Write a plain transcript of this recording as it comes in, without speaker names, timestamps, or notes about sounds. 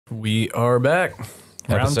We are back.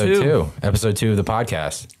 Episode two of the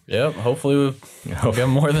podcast. Yep. Hopefully we'll get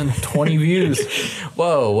more than 20 views.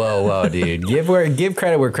 Whoa, dude. Give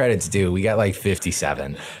credit where credit's due. We got like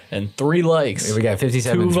 57. And 3 likes. We got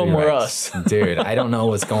 57. 2 of them were likes. us. Dude, I don't know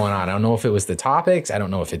what's going on. I don't know if it was the topics. I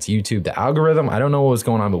don't know if it's YouTube, the algorithm. I don't know what was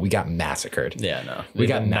going on, but we got massacred. Yeah, no. We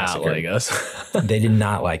got massacred. Not like us. They did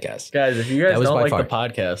not like us. Guys, if you guys don't like the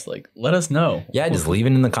podcast, like, let us know. Yeah, just leave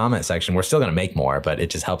it in the comment section. We're still going to make more, but it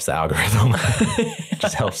just helps the algorithm.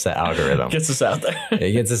 Gets us out there.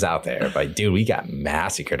 It gets us out there. But dude, we got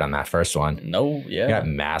massacred on that first one. No, yeah. We got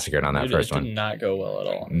massacred on that first one. It did not go well at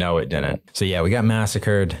all. No, it didn't. So yeah, we got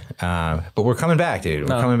massacred. But we're coming back, dude.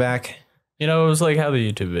 We're coming back. You know, it was like how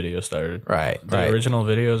the YouTube video started. Right. The original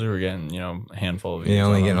videos, we were getting, a handful of views. You're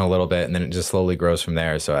only getting a little bit, and then it just slowly grows from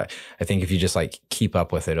there. So I think if you just like keep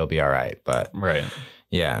up with it, it'll be all right. But right.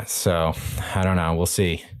 Yeah. So I don't know. We'll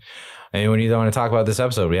see. Anyone you want to talk about this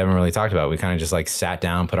episode? We haven't really talked about. We kind of just like sat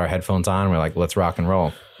down, put our headphones on, and we're like, let's rock and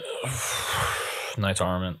roll. Nice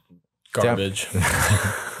Armament. Garbage.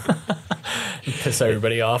 Piss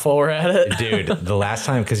everybody off while we're at it. Dude, the last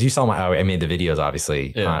time, because you saw I made the videos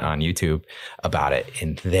obviously on YouTube about it,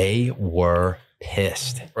 and they were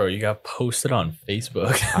pissed. Bro, you got posted on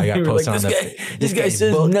Facebook. I got posted on this guy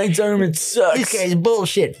says Knight's Armament sucks. This guy's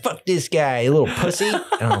bullshit. Fuck this guy, you little pussy.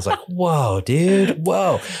 And I was like, whoa, dude,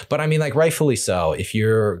 whoa. But I mean, like, rightfully so. If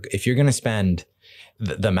you're gonna spend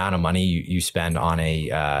the amount of money you spend on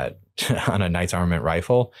a on a Knight's Armament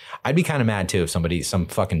rifle, I'd be kind of mad too if some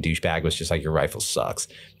fucking douchebag was just like, your rifle sucks.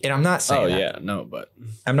 And I'm not saying but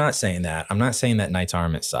I'm not saying that. I'm not saying that Knight's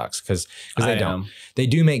Armament sucks because they don't. They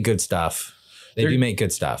do make good stuff. They do make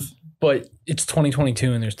good stuff. But it's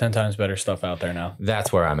 2022 and there's 10 times better stuff out there now.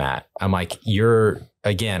 That's where I'm at. I'm like,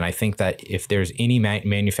 I think that if there's any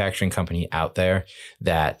manufacturing company out there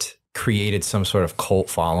that created some sort of cult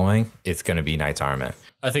following, it's going to be Knight's Armament.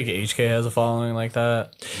 I think HK has a following like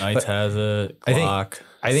that. Knights has it. Glock.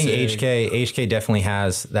 I think HK definitely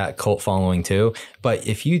has that cult following too. But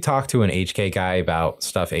if you talk to an HK guy about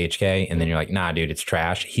stuff HK and then you're like, nah, dude, it's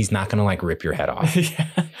trash, he's not going to like rip your head off.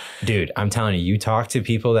 Yeah. Dude, I'm telling you talk to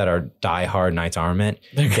people that are diehard Knight's Armament,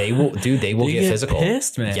 they will get physical.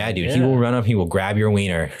 Pissed, man. Yeah, dude. Yeah. He will run up, he will grab your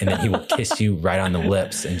wiener, and then he will kiss you right on the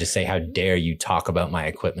lips and just say, how dare you talk about my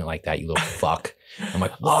equipment like that, you little fuck. I'm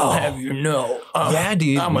like, whoa. I'll have you know. Yeah,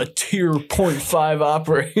 dude. I'm a tier 0.5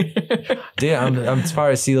 operator. Dude, I'm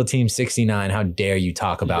part of SEAL Team 69. How dare you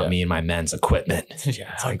talk about me and my men's equipment?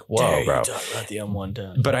 Yeah, it's like, whoa, bro. Talk about the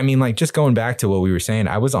M110. But I mean, like, just going back to what we were saying,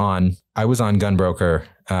 I was on Gunbroker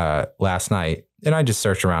last night, and I just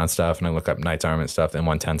search around stuff, and I look up Knight's Armament stuff,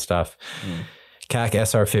 M110 stuff. CAC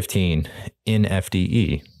SR15 in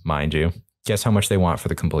FDE, mind you. Guess how much they want for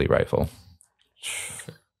the complete rifle?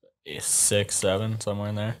 6, 7, somewhere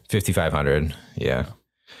in there. 5,500. Yeah.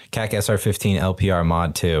 CAC SR15 LPR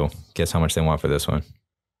Mod 2. Guess how much they want for this one?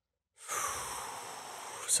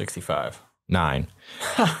 65. 9.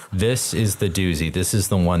 This is the doozy. This is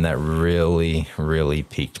the one that really, really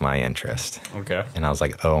piqued my interest. Okay. And I was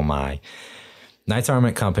like, oh my. Knight's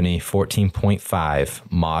Armament Company 14.5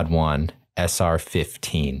 Mod 1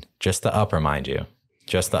 SR15. Just the upper, mind you.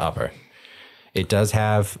 Just the upper. It does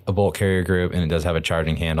have a bolt carrier group and it does have a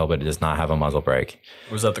charging handle, but it does not have a muzzle brake.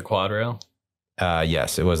 Was that the quad rail?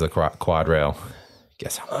 Yes, it was the quad rail.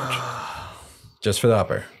 Guess how much? Just for the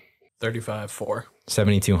upper. 35.4.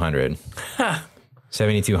 7,200.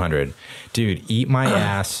 7,200. Dude, eat my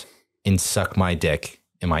ass and suck my dick.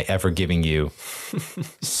 Am I ever giving you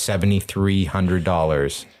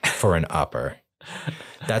 $7,300 for an upper?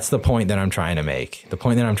 That's the point that I'm trying to make. The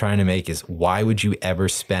point that I'm trying to make is, why would you ever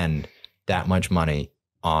spend that much money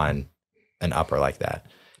on an upper like that?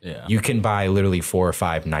 Yeah. You can buy literally 4 or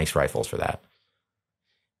 5 nice rifles for that.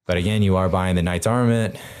 But again, you are buying the Knight's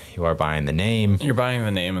Armament. You are buying the name. You're buying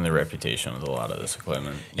the name and the reputation with a lot of this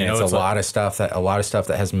equipment. It's a lot of stuff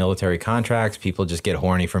that has military contracts. People just get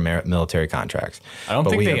horny for military contracts. I don't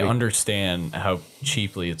think they understand how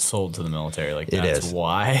cheaply it's sold to the military. Like, that's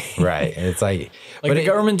why. Right. It's like but the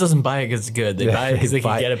government doesn't buy it because it's good. They buy it because they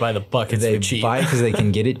can get it by the buckets. They cheap. buy it because they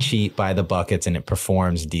can get it cheap by the buckets, and it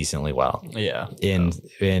performs decently well. Yeah. In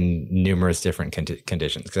numerous different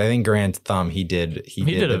conditions. Because I think Grand Thumb, he did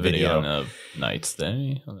a video on the Knights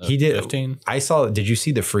thing. He did. 15. I saw. Did you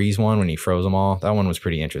see the freeze one when he froze them all? That one was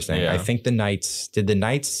pretty interesting. Yeah. I think the Knights. Did the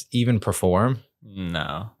Knights even perform?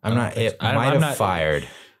 No, I'm not. It might have fired.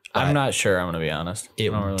 I'm not sure. I'm going to be honest. It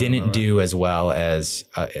didn't do as well as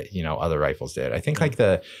other rifles did. I think like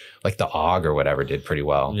the AUG or whatever did pretty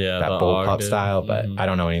well. Yeah, that bullpup style. But I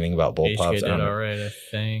don't know anything about bullpups. HK did all right, I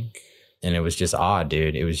think. And it was just odd,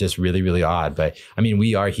 dude. It was just really, really odd. But I mean,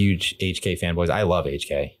 we are huge HK fanboys. I love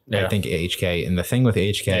HK. Yeah. I think HK, and the thing with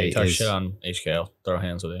HK you talk is, shit on HK, I'll throw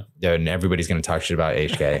hands with you. dude, and everybody's gonna talk shit about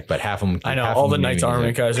HK, but half of them. I know all the Knights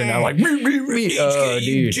Armament guys are now like, oh,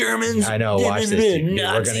 dude, Germans. I know. Watch this, dude. We're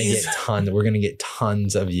gonna Nazis. get tons. We're gonna get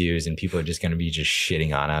tons of views, and people are just gonna be just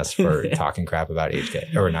shitting on us for talking crap about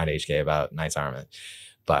HK or not HK about Knights Armament.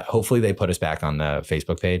 But hopefully they put us back on the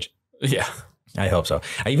Facebook page. Yeah. I hope so.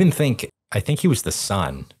 I think he was the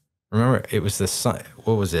son. Remember, it was the son.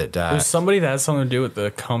 What was it? It was somebody that had something to do with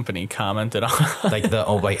the company commented on.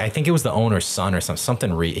 I think it was the owner's son or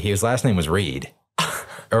something. Reed. His last name was Reed.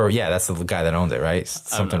 Or yeah, that's the guy that owns it, right?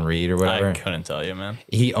 Something Reed or whatever. I couldn't tell you, man.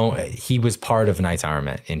 He was part of Knights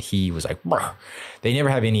Armament, and he was like, bruh. They never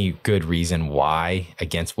have any good reason why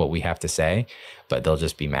against what we have to say, but they'll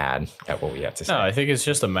just be mad at what we have to say. No, I think it's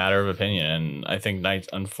just a matter of opinion. And I think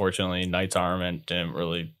unfortunately, Knights Armament didn't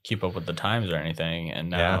really keep up with the times or anything.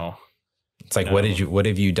 And now it's like, what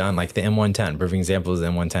have you done? Like the M110, perfect example is the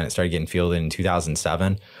M110. It started getting fielded in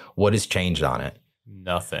 2007. What has changed on it?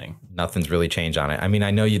 Nothing. Nothing's really changed on it. I mean,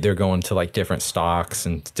 I know they're going to like different stocks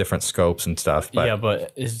and different scopes and stuff, but yeah,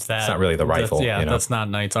 but it's not really the rifle. Yeah, that's not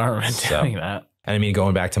Knights Armament doing that. And I mean,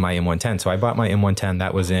 going back to my M110. So I bought my M110.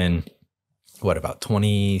 That was in about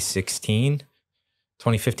 2016,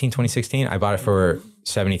 2015, 2016. I bought it for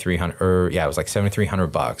 $7,300. It was like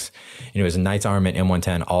 $7,300. And it was a Knights Armament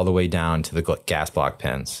M110 all the way down to the gas block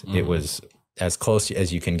pins. It was as close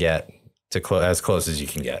as you can get as close as you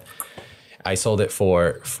can get. I sold it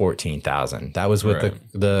for $14,000. That was with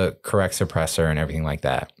the correct suppressor and everything like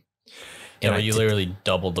that. And you literally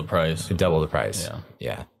doubled the price. Double the price.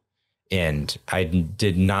 Yeah. And I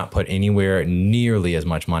did not put anywhere nearly as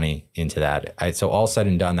much money into that. So all said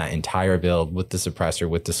and done, that entire build with the suppressor,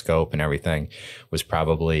 with the scope and everything was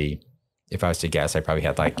probably, if I was to guess, I probably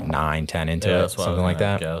had like 9, 10 into it, something like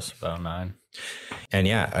that. Guess about 9. And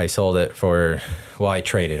yeah, I sold it for, I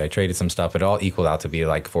traded some stuff. It all equaled out to be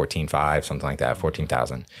like 14,500, something like that,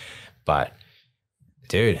 14,000. But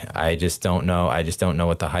dude, I just don't know. I don't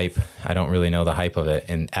really know the hype of it.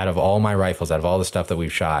 And out of all my rifles, out of all the stuff that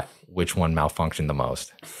we've shot, which one malfunctioned the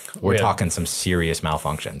most? We're talking some serious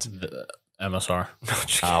malfunctions. The MSR.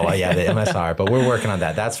 Oh, well, yeah, the MSR. But we're working on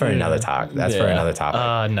that. That's for another talk. That's for another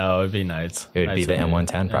topic. No, it'd be Knights. It would be the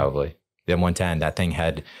M110 probably. The M110, that thing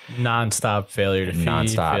had nonstop failure to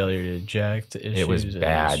feed, failure to eject issues. It was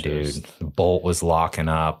bad, dude. The bolt was locking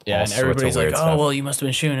up. Yeah, and everybody's like, "Oh, well, you must have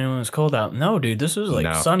been shooting when it was cold out." No, dude, this was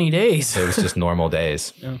like sunny days. It was just normal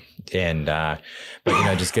days. Yeah. And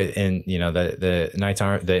but just good. And the Knights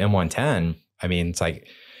Armament, the M110. I mean, it's like,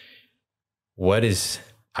 what is?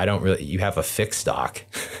 I don't really. You have a fixed stock.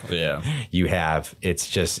 Yeah. You have.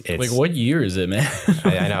 It's like, what year is it, man?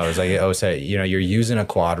 I know. It's like, so you're using a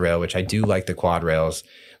quad rail, which I do like the quad rails,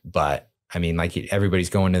 but I mean, like everybody's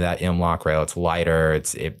going to that M-lock rail. It's lighter.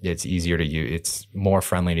 It's easier to use. It's more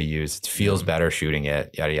friendly to use. It feels better shooting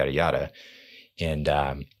it. Yada yada yada. And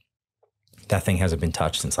that thing hasn't been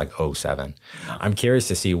touched since like 2007. No. I'm curious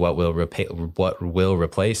to see what will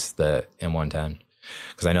replace the M110.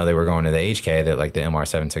 Because I know they were going to the HK, that like the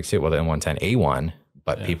MR762, well, the M110A1,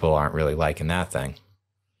 but people aren't really liking that thing.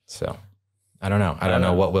 So I don't know. I don't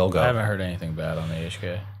know what will go. I haven't heard anything bad on the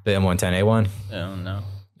HK. The M110A1? No.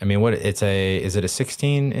 I mean, is it a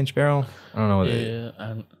 16-inch barrel? I don't know what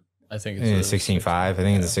I think it's a 16.5. I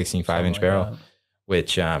think it's a 16.5-inch barrel,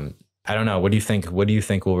 which I don't know. What do you think? What do you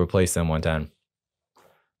think will replace the M110?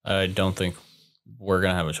 I don't think we're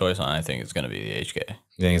going to have a choice on it. I think it's going to be the HK.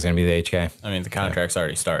 You think it's going to be the HK? I mean, the contract's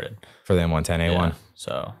already started. For the M110A1? Yeah,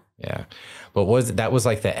 so. Yeah. But that was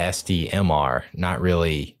like the SDMR, not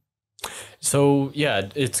really. So, yeah,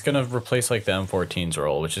 it's going to replace like the M14's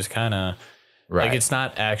role, which is kind of, like, it's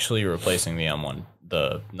not actually replacing the M1,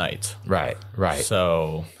 the Knights. Right.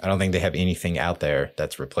 So. I don't think they have anything out there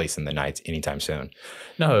that's replacing the Knights anytime soon.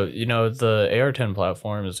 No, the AR-10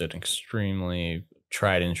 platform is an extremely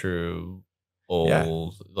tried and true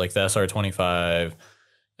old, like the SR-25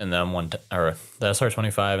 and the the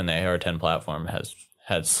SR-25 and the AR-10 platform has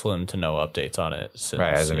had slim to no updates on it since.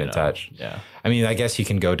 Right, hasn't been touched. Yeah. I mean, I guess you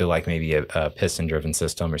can go to like maybe a piston-driven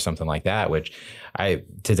system or something like that, which let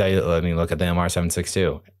me look at the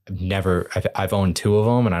MR762. I've owned 2 of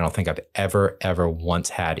them, and I don't think I've ever once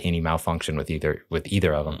had any malfunction with either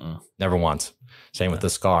of them. Never once. Same with the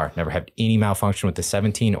SCAR. Never had any malfunction with the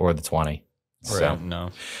 17 or the 20. So,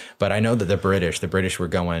 no. But I know that the British were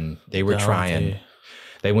going, they were trying,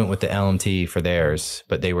 they went with the LMT for theirs,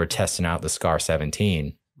 but they were testing out the SCAR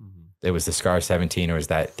 17. It was the SCAR 17, or was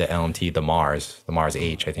that the LMT, the Mars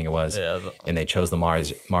H, I think it was. Yeah, and they chose the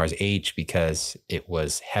Mars H because it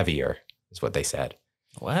was heavier. is what they said.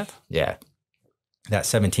 What? Yeah. That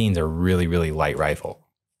 17's a really, really light rifle.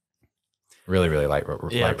 Really, really light.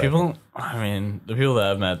 Yeah, light people. rifle. I mean, the people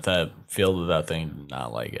that I've met that fielded that thing did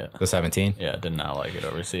not like it. The 17. Yeah, did not like it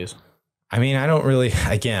overseas. I mean, I don't really.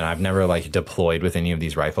 Again, I've never like deployed with any of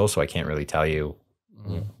these rifles, so I can't really tell you.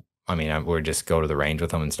 Mm-hmm. I mean, we're just go to the range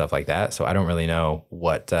with them and stuff like that. So I don't really know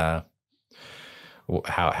what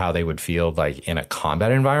how they would feel like in a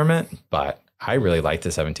combat environment. But I really like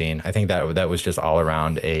the 17. I think that was just all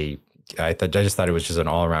around I just thought it was just an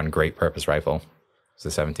all around great purpose rifle. It's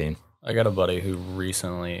the 17. I got a buddy who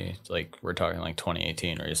recently, like we're talking like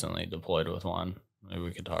 2018, recently deployed with one. Maybe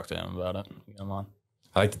we could talk to him about it. Get him on.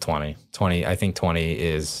 I like the 20. 20. I think 20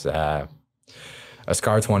 is a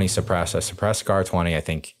SCAR 20 suppressed SCAR 20. I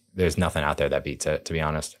think there's nothing out there that beats it, to be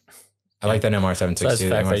honest. I like that MR762. So that's the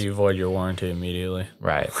fact that you void your warranty immediately.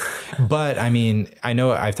 Right. But I mean, I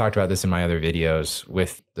know I've talked about this in my other videos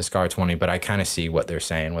with the SCAR 20, but I kind of see what they're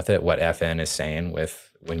saying with it, what FN is saying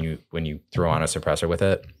with when you throw on a suppressor with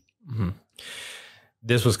it. Mm-hmm.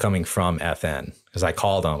 This was coming from FN because I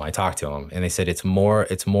called them, I talked to them, and they said it's more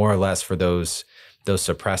or less for those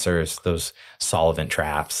suppressors, those solvent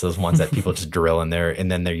traps, those ones that people just drill in there,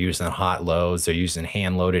 and then they're using hot loads, they're using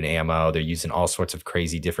hand loaded ammo, they're using all sorts of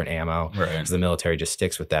crazy different ammo. Right. Because the military just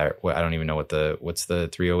sticks with that. I don't even know what's the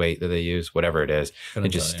 308 that they use, whatever it is. They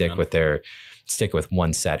just stick with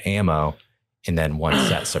one set ammo and then one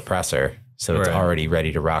set suppressor. So it's already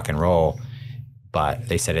ready to rock and roll. But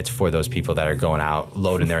they said it's for those people that are going out,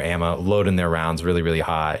 loading their ammo, loading their rounds really, really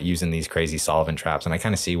hot, using these crazy solvent traps. And I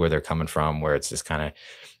kind of see where they're coming from, where it's just kind of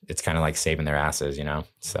like saving their asses, you know?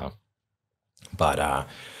 So, but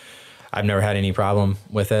I've never had any problem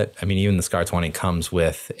with it. I mean, even the SCAR 20 comes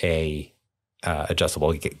with a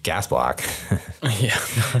adjustable gas block. Yeah.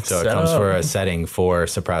 So it comes for a setting for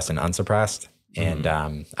suppressed and unsuppressed. And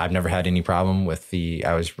I've never had any problem with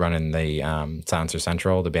I was running the Silencer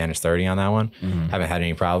Central, the Banish 30 on that one. Mm-hmm. Haven't had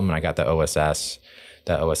any problem. And I got the OSS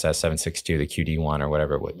 762, the QD one or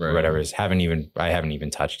whatever it is. I haven't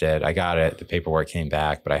even touched it. I got it. The paperwork came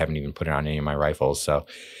back, but I haven't even put it on any of my rifles. So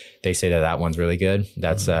they say that one's really good.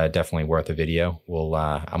 That's definitely worth a video.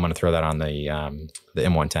 I'm going to throw that on the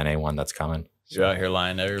M110A one that's coming. You're out here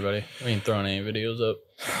lying to everybody. We ain't throwing any videos up.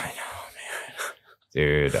 I know.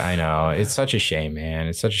 Dude, I know. It's such a shame, man.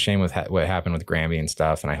 It's such a shame with what happened with Granby and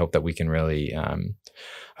stuff. And I hope that we can really,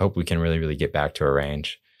 really get back to a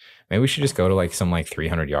range. Maybe we should just go to like some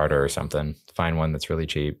 300 yarder or something. Find one that's really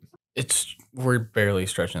cheap. We're barely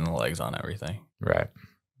stretching the legs on everything. Right.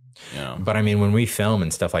 You know. But I mean, when we film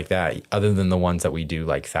and stuff like that, other than the ones that we do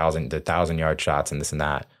like 1,000-yard shots and this and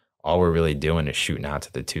that, all we're really doing is shooting out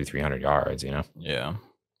to the 200-300 yards, you know? Yeah.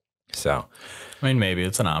 So, I mean, maybe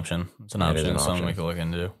it's an option. It's an option. Something we could look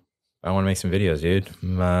into. I want to make some videos, dude.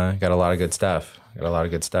 Got a lot of good stuff.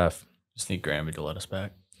 Just need Granby to let us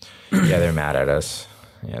back. Yeah, they're mad at us.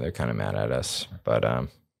 Yeah, they're kind of mad at us. But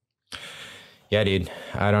yeah, dude.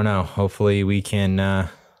 I don't know. Hopefully we can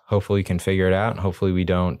figure it out. Hopefully we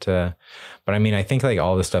don't. But I mean, I think like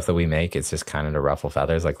all the stuff that we make, it's just kind of to ruffle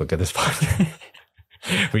feathers. Like, look at this podcast.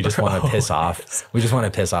 We just want to piss off. We just want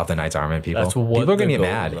to piss off the Knights Armament people. People are going to get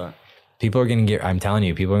mad. People are going to get, I'm telling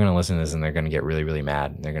you, people are going to listen to this and they're going to get really, really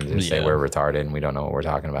mad. They're going to just say we're retarded and we don't know what we're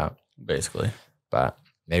talking about. Basically. But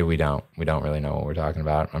maybe we don't. We don't really know what we're talking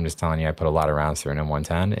about. I'm just telling you, I put a lot of rounds through an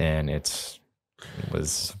M110 and it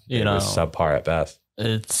was subpar at best.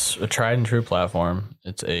 It's a tried and true platform.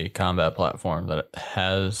 It's a combat platform that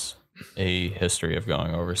has a history of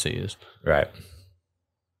going overseas. Right.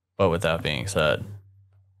 But with that being said,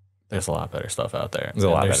 there's a lot better stuff out there.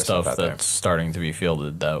 There's stuff that's starting to be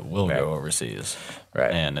fielded that will go overseas,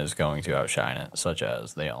 and is going to outshine it, such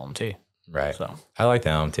as the LMT. Right. So I like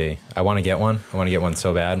the LMT. I want to get one. I want to get one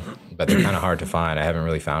so bad, but they're kind of hard to find. I haven't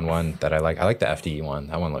really found one that I like. I like the FDE one.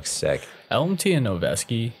 That one looks sick. LMT and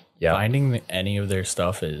Noveski. Yep. Finding any of their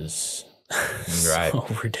stuff is so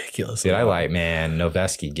ridiculous. Dude,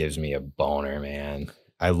 Noveski gives me a boner, man.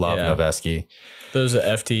 I love Noveski. Those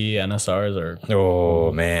FTE NSRs are...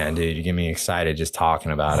 Oh, man, dude. You get me excited just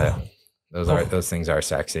talking about it. Those things are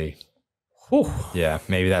sexy. Whew. Yeah,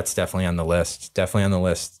 maybe that's definitely on the list. Definitely on the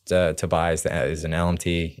list to buy is an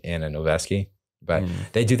LMT and a Noveski. But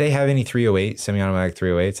do they have any 308, semi-automatic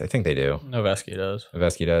 308s? I think they do. Noveski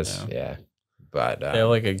does. Yeah. But they have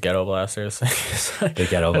like a ghetto blaster thing. The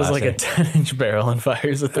ghetto blaster. It's like a 10-inch barrel and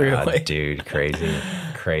fires a 308. Dude,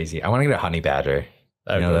 crazy. I want to get a honey badger.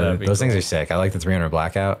 Those things are sick. I like the 300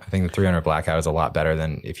 blackout. I think the 300 blackout is a lot better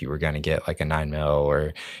than if you were going to get like a 9mm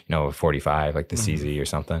or a 45, like the CZ or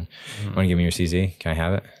something. Want to give me your CZ? Can I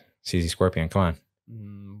have it? CZ Scorpion, come on.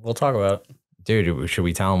 We'll talk about it. Dude, should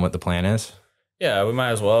we tell them what the plan is? Yeah, we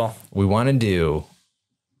might as well. We want to do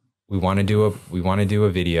a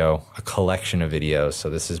video, a collection of videos. So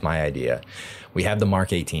this is my idea. We have the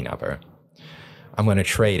Mark 18 upper. I'm going to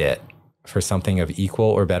trade it for something of equal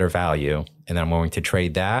or better value. And then I'm going to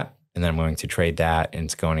trade that. And then I'm going to trade that. And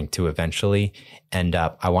it's going to eventually end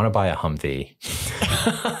up, I want to buy a Humvee.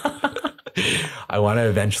 I want to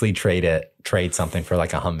eventually trade something for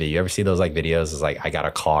like a Humvee. You ever see those like videos? It's like, I got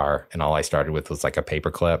a car and all I started with was like a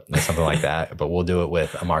paper clip or something like that. But we'll do it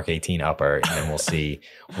with a Mark 18 upper and then we'll see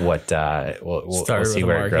what, we'll see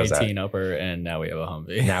where it grows at. Mark 18 upper and now we have a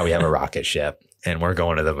Humvee. Now we have a rocket ship and we're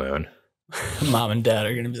going to the moon. Mom and dad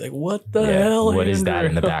are going to be like, what the hell? What is that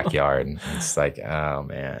in the backyard? And it's like, oh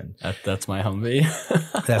man. That's my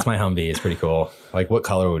Humvee. That's my Humvee. It's pretty cool. Like what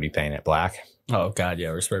color would we paint it? Black? Oh God,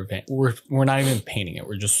 yeah, we're spray paint. We're not even painting it.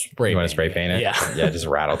 We're just spray. You want to spray paint it? Yeah, yeah, just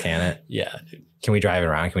rattle can it. Yeah, dude. Can we drive it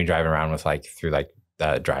around? Can we drive it around with like through like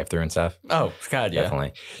the drive-through and stuff? Oh God, yeah,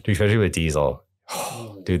 definitely. Dude, especially with diesel.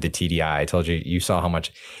 Dude, the TDI. I told you saw how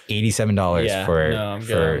much $87 for. No, I'm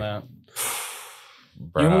good on that.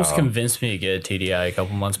 Bro. You almost convinced me to get a TDI a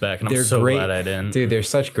couple months back, and I'm so glad I didn't. Dude, they're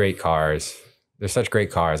such great cars. They're such great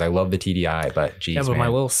cars. I love the TDI, but geez, yeah, but my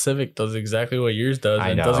little Civic does exactly what yours does.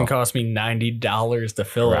 I know. It doesn't cost me $90 to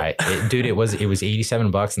fill it. Dude, it was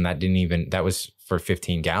 $87, and that was for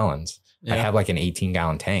 15 gallons. Yeah. I have like an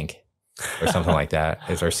 18-gallon tank or something like that.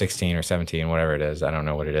 It's or 16 or 17, whatever it is. I don't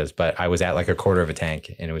know what it is, but I was at like a quarter of a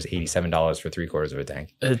tank, and it was $87 for 3/4 of a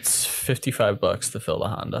tank. It's $55 to fill the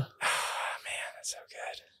Honda. Man, that's so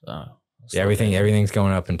good. Yeah, everything's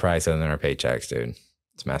going up in price other than our paychecks, dude.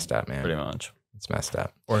 It's messed up, man. Pretty much. It's messed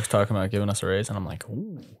up. Work's talking about giving us a raise, and I'm like,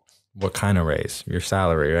 ooh. What kind of raise? Your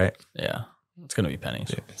salary, right? Yeah. It's going to be pennies.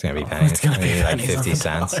 It's going to be pennies. It's going to be like 50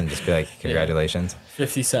 cents and just be like, congratulations. Yeah.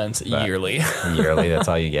 50 cents yearly. Yearly, that's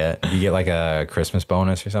all you get. You get like a Christmas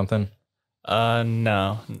bonus or something?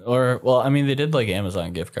 No. Well, I mean, they did like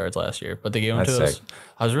Amazon gift cards last year, but they gave them to us.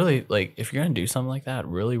 I was really like, if you're going to do something like that, I'd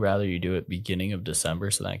really rather you do it beginning of December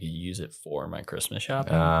so that I could use it for my Christmas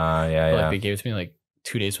shopping. Like they gave it to me like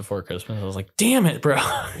 2 days before Christmas. I was like, damn it, bro.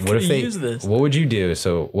 What if they use this? What would you do?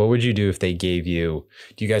 So what would you do if they gave you,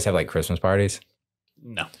 do you guys have like Christmas parties?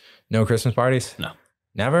 No. No Christmas parties? No.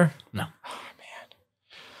 Never? No. Oh,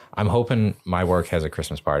 man. I'm hoping my work has a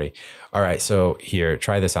Christmas party. All right. So here,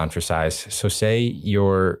 try this on for size. So say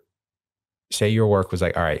your work was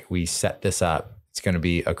like, all right, we set this up. It's going to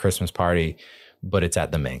be a Christmas party, but it's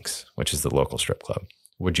at the Minx, which is the local strip club.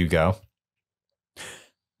 Would you go?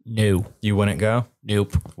 No. You wouldn't go?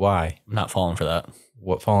 Nope. Why? I'm not falling for that.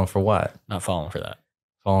 What, falling for what? Not falling for that.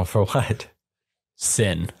 Falling for what?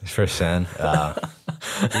 Sin. For sin.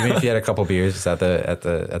 Even if you had a couple beers at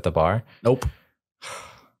the bar? Nope.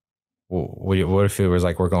 What if it was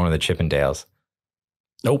like we're going to the Chippendales?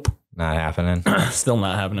 Nope. Not happening. Still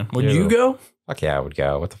not happening. Would you go? Fuck yeah, I would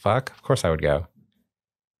go. What the fuck? Of course I would go.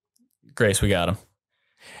 Grace, we got him.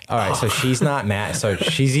 All right, so she's not mad. So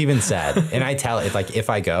she's even said, and I tell it like if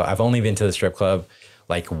I go, I've only been to the strip club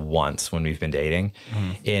like once when we've been dating,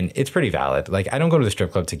 and it's pretty valid. Like I don't go to the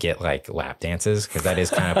strip club to get like lap dances because that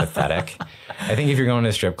is kind of pathetic. I think if you're going to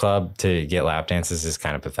the strip club to get lap dances is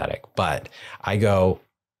kind of pathetic. But I go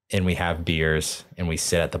and we have beers and we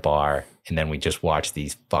sit at the bar and then we just watch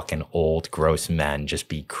these fucking old gross men just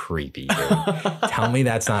be creepy, dude. Tell me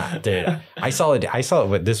that's not, dude. I saw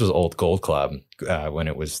this was old Gold Club when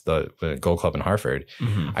it was the Gold Club in Hartford.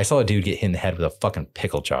 I saw a dude get hit in the head with a fucking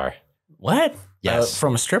pickle jar. What? Yes.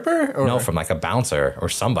 From a stripper? Or? No, from like a bouncer or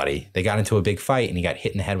somebody. They got into a big fight and he got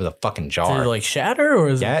hit in the head with a fucking jar. Did it like shatter or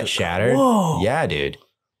is it shattered? Whoa. Yeah, dude.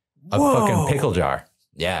 A fucking pickle jar.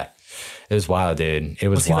 Yeah. It was wild, dude. It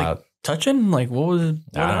was wild. Like, touching? Like what was it?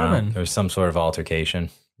 What happened? There was some sort of altercation.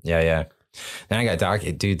 Yeah. Then I got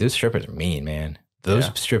docked. Dude, those strippers are mean, man. Those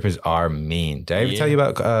strippers are mean. Did I ever tell you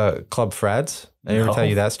about Club Fred's? Did I ever tell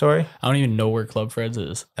you that story? I don't even know where Club Fred's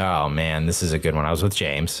is. Oh man, this is a good one. I was with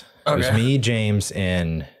James. Okay. It was me, James,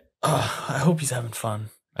 and I hope he's having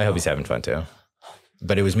fun. I hope he's having fun too.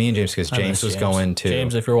 But it was me and James because James was going to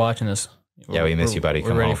James, if you're watching this. Yeah, we miss you, buddy.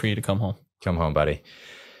 We're ready for you to come home. Come home, buddy.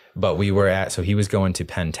 But we were so he was going to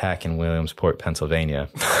Penn Tech in Williamsport, Pennsylvania,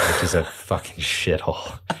 which is a fucking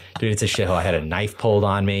shithole. Dude, it's a shithole. I had a knife pulled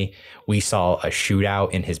on me. We saw a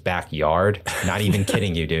shootout in his backyard. Not even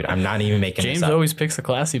kidding you, dude. I'm not even making James this up. always picks the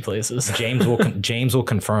classy places. James will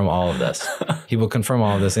confirm all of this. He will confirm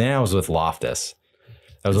all of this. And I was with Loftus.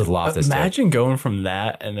 Imagine going from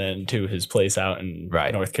that and then to his place out in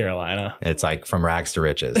North Carolina. It's like from rags to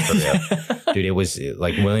riches, for real. Dude, it was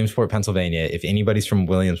like Williamsport, Pennsylvania. If anybody's from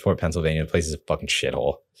Williamsport, Pennsylvania, the place is a fucking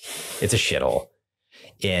shithole. It's a shithole.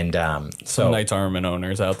 And some Knights Armament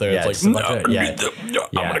owners out there. Yeah, it's like, I'm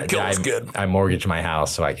gonna kill this kid. I mortgaged my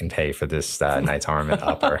house so I can pay for this Knights Armament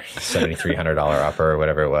upper, $7,300 upper or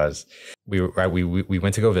whatever it was. We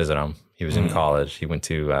went to go visit him. He was in college. He went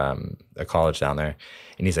to a college down there,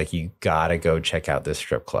 and he's like, "You gotta go check out this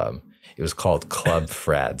strip club." It was called Club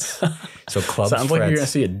Fred's. So Club sounds Fred's, like you're gonna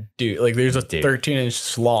see a dude. Like there's a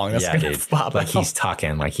 13-inch long. That's gonna pop like out. he's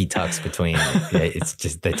tucking. Like he tucks between. It's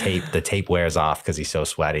just the tape wears off because he's so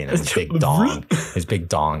sweaty, and his big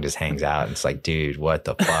dong just hangs out. And it's like, dude, what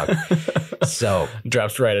the fuck? So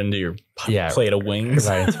drops right into your plate of wings.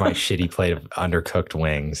 Right into my shitty plate of undercooked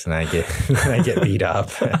wings, and I get beat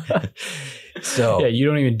up. So yeah, you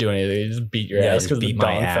don't even do anything. You just beat your ass because the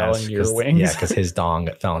dong fell into your wings. Yeah, because his dong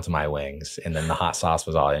fell into my wings, and then the hot sauce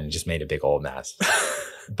was all in and just made a big old mess.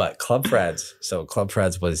 But Club Fred's, so Club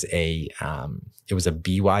Fred's was it was a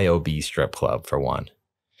BYOB strip club for one.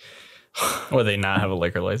 Would they not have a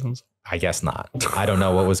liquor license? I guess not. I don't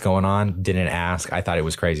know what was going on. Didn't ask. I thought it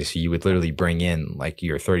was crazy. So you would literally bring in like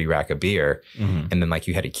your 30 rack of beer, and then like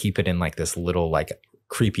you had to keep it in like this little like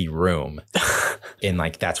creepy room. And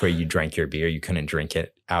like that's where you drank your beer. You couldn't drink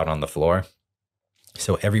it out on the floor.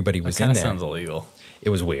 So everybody was in there. Sounds illegal. It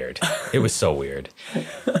was weird. It was so weird.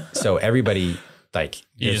 So everybody like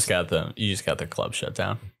you just got the club shut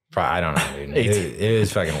down. I don't know, dude. It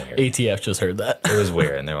was fucking weird. ATF just heard that. It was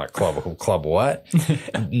weird, and they're like, "Club what?"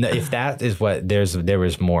 If that is what there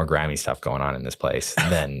was more grimy stuff going on in this place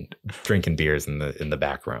than drinking beers in the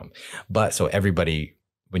back room. But so everybody,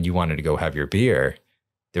 when you wanted to go have your beer,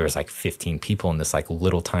 there was like 15 people in this like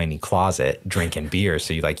little tiny closet drinking beer.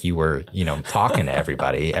 So you were, talking to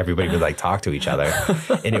everybody. Everybody would like talk to each other.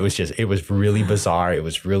 And it was really bizarre. It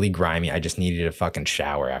was really grimy. I just needed a fucking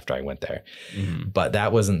shower after I went there. Mm-hmm. But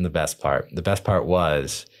that wasn't the best part. The best part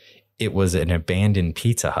was it was an abandoned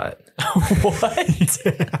Pizza Hut. What?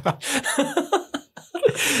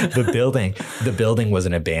 The building was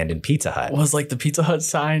an abandoned Pizza Hut. Was like the Pizza Hut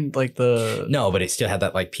sign like the No, but it still had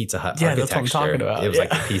that like Pizza Hut architecture. That's what I'm talking about. It was like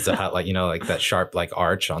the Pizza Hut, like like that sharp like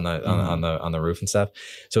arch on the on the roof and stuff.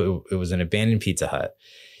 So it was an abandoned Pizza Hut,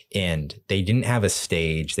 and they didn't have a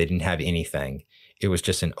stage. They didn't have anything. It was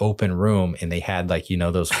just an open room, and they had like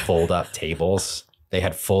those fold up tables. They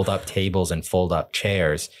had fold up tables and fold up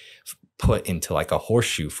chairs put into like a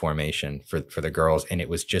horseshoe formation for the girls, and it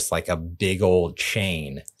was just like a big old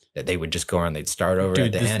chain that they would just go around. They'd start over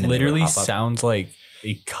at the end. Literally sounds like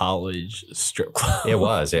a college strip club. It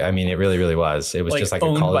was. I mean, it really, really was. It was like just like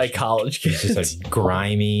owned a college by college kids. It's just a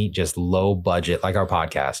grimy, just low budget, like our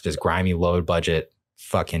podcast, just grimy, low budget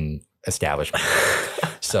fucking establishment.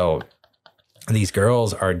 So these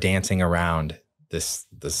girls are dancing around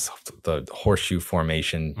the horseshoe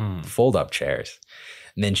formation fold up chairs.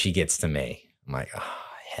 And then she gets to me. I'm like, oh,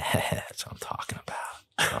 yeah, that's what I'm talking about.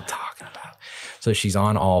 That's what I'm talking about. So she's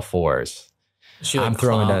on all fours. Is she like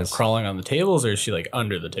crawling on the tables, or is she like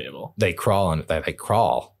under the table? They crawl they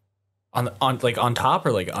crawl on top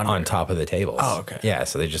or like under? On top of the tables. Oh, okay. Yeah,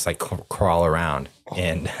 so they just like crawl around,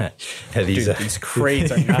 and these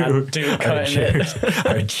crates are not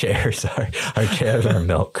our chairs are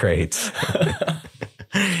milk crates.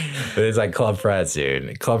 But it's like Club Fred's,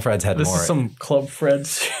 dude. Club Fred's had more. This is some Club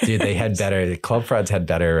Fred's. Dude, they had better. Club Fred's had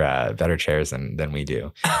better chairs than we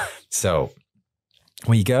do. So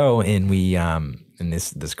we go and and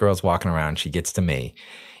this girl's walking around. She gets to me,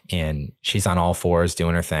 and she's on all fours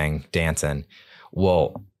doing her thing, dancing.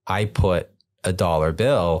 Well, I put a $1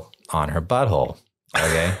 bill on her butthole.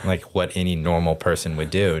 Okay, like what any normal person would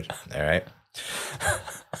do. All right.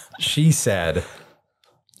 She said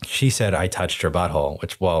I touched her butthole,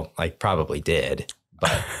 which, well, I probably did,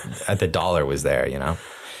 but the $1 was there,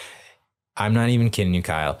 I'm not even kidding you,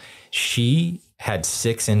 Kyle. She had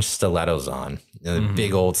 6-inch stilettos on, the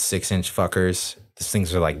big old 6-inch fuckers. These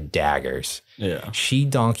things are like daggers. Yeah. She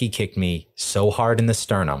donkey kicked me so hard in the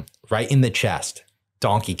sternum, right in the chest.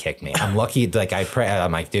 Donkey kicked me. I'm lucky. Like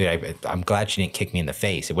I'm like, dude, I'm glad she didn't kick me in the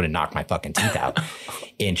face. It would have knocked my fucking teeth out.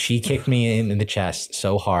 And she kicked me in the chest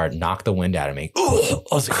so hard, knocked the wind out of me. I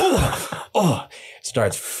was like,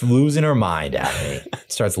 starts losing her mind at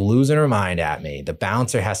me. The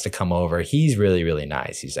bouncer has to come over. He's really, really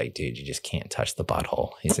nice. He's like, dude, you just can't touch the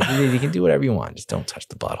butthole. He's like, dude, you can do whatever you want. Just don't touch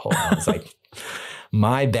the butthole. And I was like,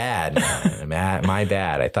 my bad, man. My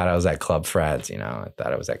bad. I thought I was at Club Fred's, I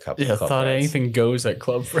thought I was at Club Fred's. Anything goes at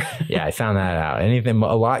Club Fred's. Yeah, I found that out.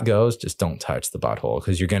 A lot goes, just don't touch the butthole,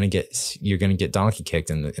 because you're gonna get donkey kicked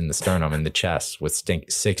in the sternum, in the chest with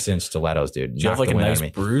 6-inch stilettos, dude. Do you have like a nice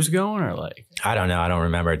bruise going, or like? I don't know. I don't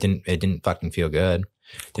remember. It didn't fucking feel good.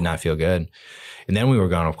 Did not feel good. And then we were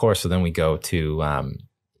going, of course. So then we go to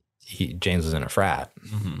James was in a frat.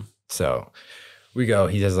 So we go,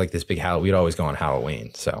 he does like this big we'd always go on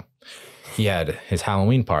Halloween. So he had his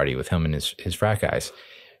Halloween party with him and his frat guys.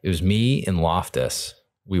 It was me and Loftus.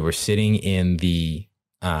 We were sitting in the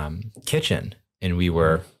kitchen and we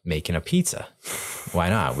were making a pizza. Why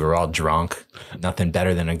not? We were all drunk. Nothing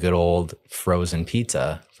better than a good old frozen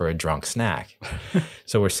pizza for a drunk snack.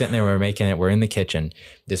 So we're sitting there, we're making it. We're in the kitchen.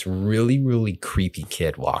 This really, really creepy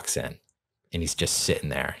kid walks in and he's just sitting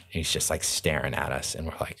there. And he's just like staring at us. And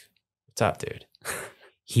we're like, what's up, dude?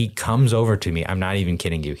 He comes over to me. I'm not even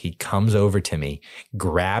kidding you. He comes over to me,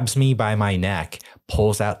 grabs me by my neck,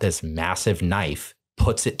 pulls out this massive knife,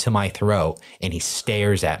 puts it to my throat, and he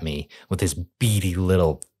stares at me with his beady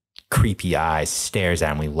little creepy eyes, stares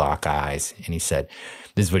at me, lock eyes. And he said,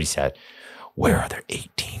 this is what he said, where are there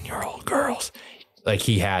 18-year-old girls? Like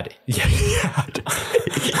he had, right.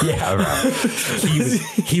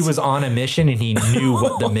 He was on a mission and he knew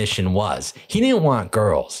what the mission was. He didn't want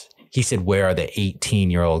girls. He said, where are the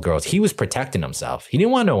 18-year-old girls? He was protecting himself. He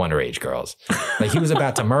didn't want no underage girls. Like he was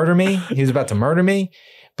about to murder me. He was about to murder me,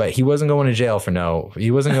 but he wasn't going to jail for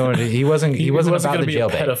he wasn't about the jail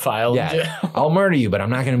bait. Pedophile. Yeah, I'll murder you, but I'm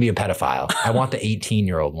not going to be a pedophile. I want the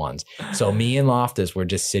 18-year-old ones. So me and Loftus we're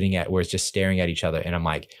just staring at each other. And I'm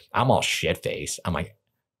all shit faced. I'm like,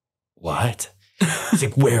 what? He's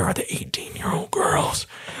like, where are the 18-year-old girls?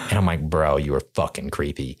 And I'm like, bro, you were fucking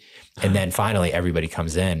creepy. And then finally everybody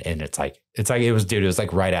comes in and it was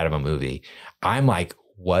like right out of a movie. I'm like,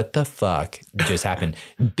 what the fuck just happened?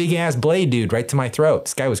 Big ass blade, dude, right to my throat.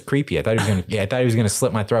 This guy was creepy. I thought he was gonna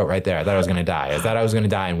slit my throat right there. I thought I was gonna die. I thought I was gonna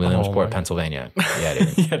die in Williamsport, Pennsylvania. Yeah,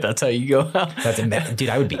 dude. Yeah, that's how you go out. Dude,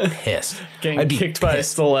 I would be pissed. Getting kicked by a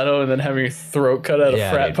stiletto and then having your throat cut at a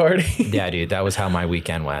frat party. Yeah, dude, that was how my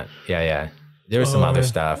weekend went. Yeah. There was some other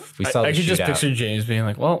stuff. We saw. I could just picture James being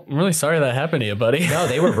like, "Well, I'm really sorry that happened to you, buddy." No,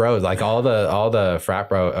 they were bros. Like his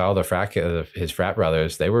frat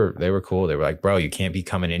brothers. They were cool. They were like, "Bro, you can't be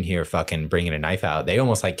coming in here, fucking bringing a knife out." They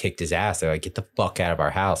almost like kicked his ass. They're like, "Get the fuck out of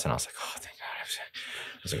our house!" And I was like, "Oh, thank God." I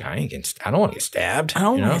was like, I don't want to get stabbed. I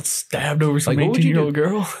don't want to get stabbed over some 18-year-old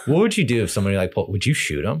girl. What would you do if somebody would you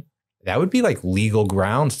shoot him? That would be like legal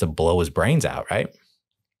grounds to blow his brains out, right?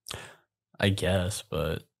 I guess,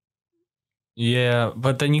 but. Yeah,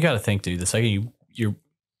 but then you got to think, dude. The second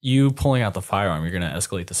you pulling out the firearm, you're gonna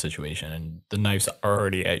escalate the situation, and the knife's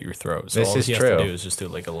already at your throat. So all you have to do is just do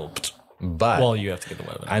like a little. But well, you have to get the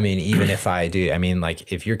weapon. I mean, even if I do,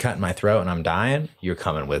 like if you're cutting my throat and I'm dying, you're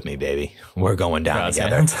coming with me, baby. We're going down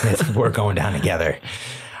together. We're going down together.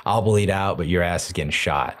 I'll bleed out, but your ass is getting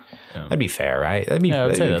shot. Yeah. That'd be fair, right?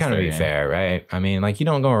 That'd kind of be fair, right? I mean, like you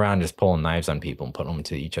don't go around just pulling knives on people and putting them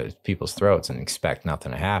to each other's people's throats and expect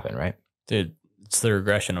nothing to happen, right? Dude, it's the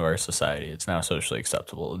regression of our society. It's now socially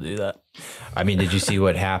acceptable to do that. I mean, did you see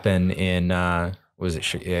what happened in, it was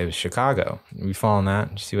Chicago? We following that?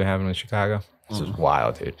 Did you see what happened in Chicago? This was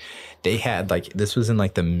wild, dude. They had this was in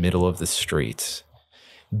like the middle of the streets.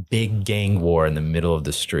 Big gang war in the middle of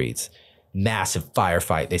the streets. Massive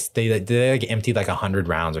firefight. They like emptied like 100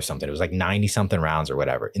 rounds or something. It was like 90 something rounds or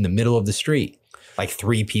whatever in the middle of the street. Like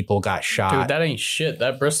 3 people got shot. Dude, that ain't shit.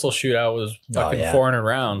 That Bristol shootout was fucking 400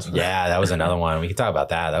 rounds. Yeah, that was another one. We can talk about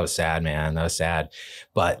that. That was sad, man. That was sad.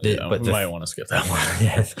 But we might want to skip that one.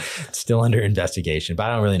 Yeah, it's still under investigation. But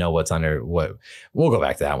I don't really know what's under what. We'll go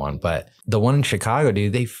back to that one. But the one in Chicago,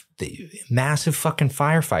 dude, they massive fucking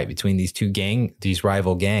firefight between these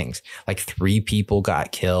rival gangs. Like 3 people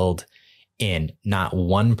got killed, and not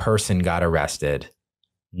one person got arrested.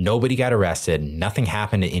 Nobody got arrested. Nothing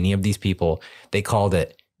happened to any of these people. They called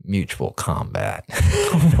it mutual combat.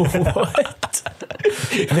 What?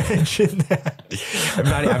 Imagine that.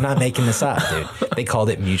 I'm not making this up, dude. They called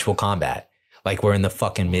it mutual combat. Like we're in the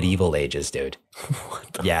fucking medieval ages, dude.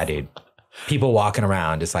 Yeah, dude. People walking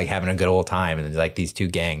around just like having a good old time, and like these 2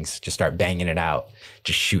 gangs just start banging it out,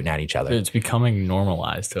 just shooting at each other. Dude, it's becoming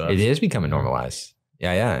normalized to us. It is becoming normalized.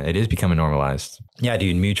 Yeah, it is becoming normalized. Yeah,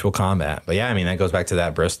 dude, mutual combat. But yeah, I mean, that goes back to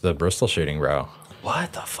the Bristol shooting, bro.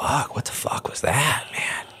 What the fuck? What the fuck was that,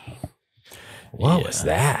 man? What was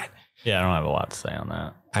that? Yeah, I don't have a lot to say on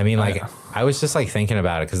that. I mean, like, I was just like thinking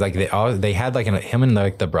about it because like they had like him and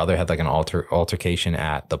like the brother had like an altercation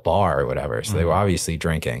at the bar or whatever. So they were obviously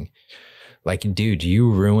drinking. Like, dude, you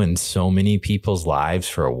ruined so many people's lives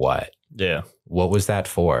for what? Yeah. What was that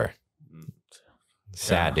for?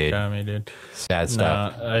 Sad, dude. Yeah, me, dude. Sad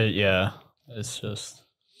stuff. Yeah, it's just,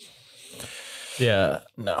 yeah,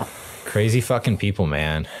 no. Crazy fucking people,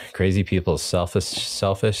 man. Crazy people. Selfish,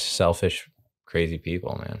 crazy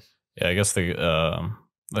people, man. Yeah, I guess the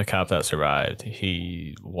the cop that survived,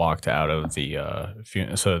 he walked out of the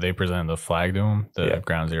so they presented the flag to him, the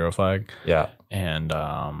Ground Zero flag. Yeah. And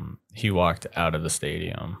he walked out of the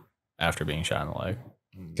stadium after being shot in the leg.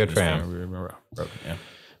 Good for him. Yeah.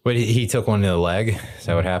 But he took one to the leg. Is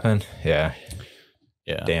that what happened? Yeah.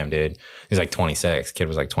 Yeah. Damn, dude. He's like 26. Kid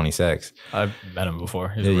was like 26. I've met him before.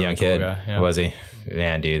 He's a really young cool kid. guy. Yeah. Was he?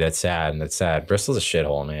 Man, dude, that's sad. That's sad. Bristol's a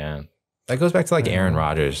shithole, man. That goes back to like Aaron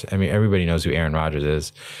Rodgers. I mean, everybody knows who Aaron Rodgers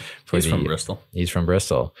is. He's from Bristol. He's from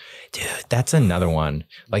Bristol. Dude, that's another one.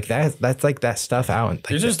 Like that's like that stuff out. Like,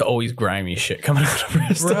 there's just always grimy shit coming out of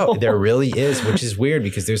Bristol. Bro, there really is, which is weird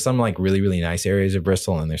because there's some like really, really nice areas of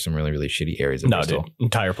Bristol and there's some really, really shitty areas of Bristol. Dude,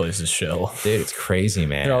 entire place is chill. Dude, it's crazy,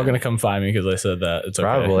 man. They're all going to come find me because I said that. It's okay.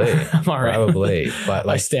 Probably. I'm all right. Probably. But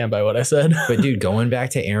like, I stand by what I said. But dude, going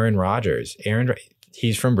back to Aaron Rodgers,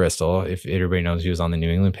 he's from Bristol. If everybody knows, he was on the New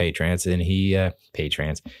England Patriots, and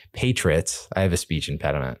Patriots. I have a speech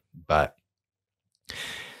impediment, but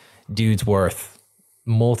dude's worth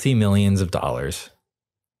multi-millions of dollars.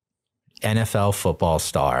 NFL football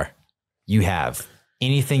star. You have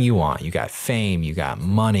anything you want. You got fame. You got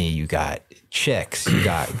money. You got chicks. You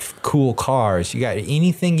got cool cars. You got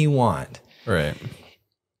anything you want. Right.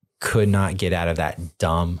 Could not get out of that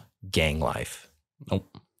dumb gang life. Nope.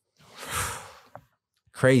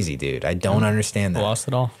 Crazy, dude. I don't understand that. Lost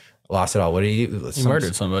it all. Lost it all. What did he do? He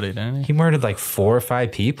murdered somebody, didn't he? He murdered like 4 or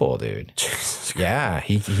 5 people, dude. Yeah,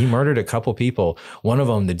 he murdered a couple people. One of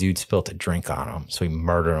them, the dude spilled a drink on him, so he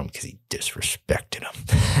murdered him because he disrespected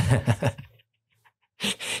him.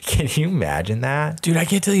 Can you imagine that? Dude, I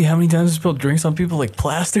can't tell you how many times I spilled drinks on people like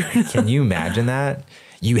plaster. Can you imagine that?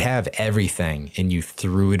 You have everything and you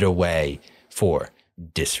threw it away for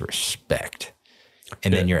disrespect.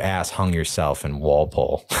 And then your ass hung yourself in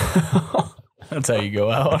Walpole. That's how you go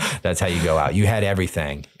out. That's how you go out. You had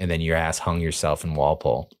everything, and then your ass hung yourself in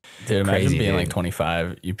Walpole. Dude, imagine being like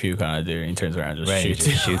 25, you puke on a dude, and he turns around and just shoots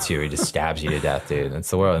you. Shoots you. He just stabs you to death, dude. That's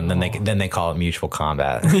the world. And then they call it mutual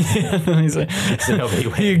combat. Yeah, and he's like, so nobody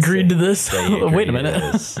wins. He agreed to this. Wait a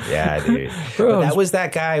minute. Yeah, dude. Bro, but that was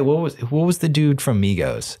that guy. What was the dude from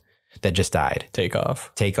Migos that just died?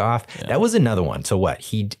 Takeoff. Yeah. That was another one. So what?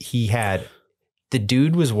 He had. The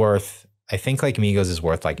dude was worth, I think like Migos is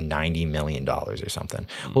worth like $90 million or something.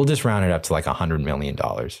 We'll just round it up to like $100 million.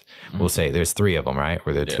 We'll say there's 3 of them, right?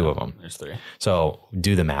 Or there are 2 of them. There's 3. So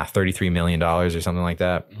do the math, $33 million or something like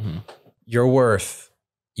that. You're worth,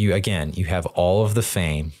 you have all of the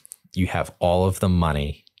fame. You have all of the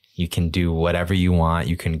money. You can do whatever you want.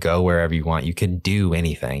 You can go wherever you want. You can do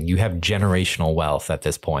anything. You have generational wealth at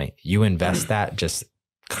this point. You invest that just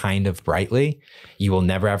kind of brightly, you will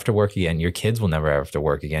never have to work again. Your kids will never have to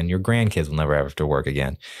work again. Your grandkids will never have to work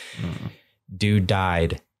again. Dude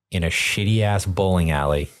died in a shitty ass bowling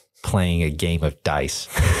alley playing a game of dice.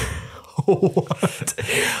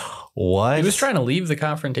 What? He was trying to leave the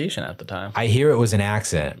confrontation at the time. I hear it was an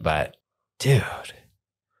accident, but dude.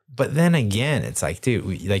 But then again, it's like,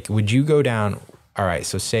 dude, like, would you go down? All right,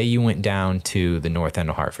 so say you went down to the north end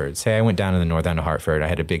of Hartford. Say I went down to the north end of Hartford. I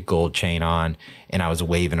had a big gold chain on, and I was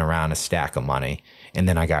waving around a stack of money, and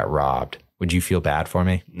then I got robbed. Would you feel bad for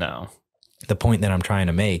me? No. The point that I'm trying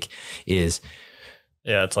to make is,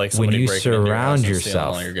 yeah, it's like when you surround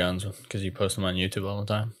yourself, all your guns because you post them on YouTube all the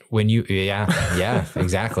time. When you, yeah,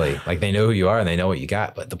 exactly. Like they know who you are and they know what you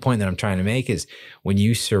got. But the point that I'm trying to make is, when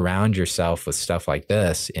you surround yourself with stuff like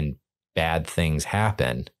this and bad things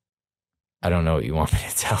happen, I don't know what you want me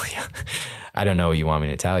to tell you. I don't know what you want me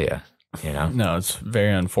to tell you, you know? No, it's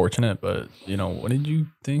very unfortunate, but you know, what did you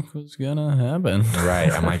think was gonna happen?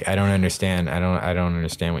 Right. I'm like, I don't understand. I don't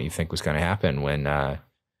understand what you think was gonna happen when,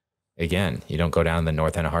 again, you don't go down the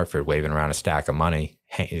north end of Hartford waving around a stack of money,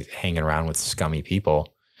 hanging around with scummy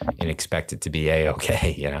people and expect it to be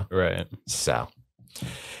A-okay, you know? Right. So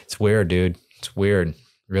it's weird, dude. It's weird.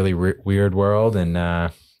 Really weird world.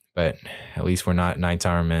 And, but at least we're not Knight's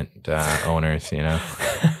Armament owners, you know?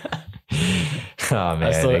 Oh, man.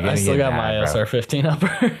 I still got my SR-15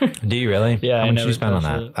 upper. Do you really? Yeah. How much did you spend on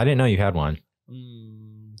that? I didn't know you had one.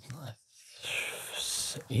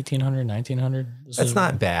 1,800, 1,900. That's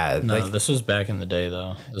not bad. No, this was back in the day,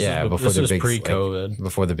 though. Before this the was big pre-COVID.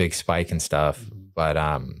 Before the big spike and stuff. But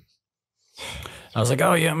I was like,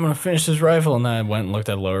 oh yeah, I'm gonna finish this rifle, and then I went and looked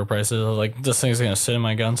at lower prices. I was like, this thing's gonna sit in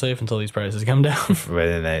my gun safe until these prices come down.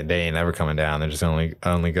 But they ain't never coming down. They're just only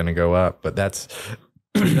gonna go up. But that's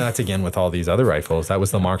again with all these other rifles. That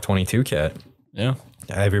was the Mark 22 kit. Yeah.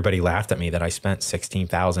 Everybody laughed at me that I spent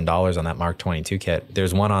 $16,000 on that Mark 22 kit.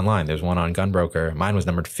 There's one online. There's one on Gunbroker. Mine was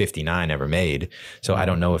numbered 59 ever made. So I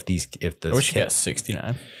don't know if this I wish you got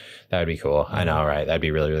 69. That would be cool. I know, right? That'd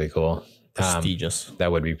be really, really cool. Prestigious.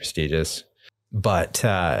 That would be prestigious. But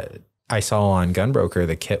I saw on Gunbroker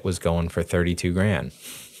the kit was going for 32 grand.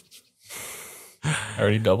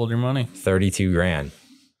 Already doubled your money. 32 grand.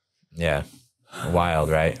 Yeah. Wild,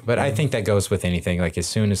 right? But I think that goes with anything. Like as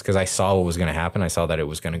soon as, because I saw what was going to happen, I saw that it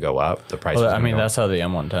was going to go up. The price. Well, I mean, that's how the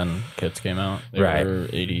M110 kits came out. They right. were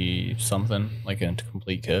 80 something, like a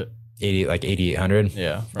complete kit. 80, like 8,800.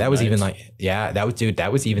 Yeah. That was even like, yeah, that was, dude,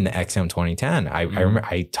 that was even the XM 2010. I remember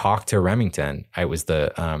I talked to Remington. It was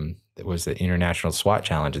the International SWAT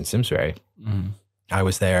Challenge in Simsbury. I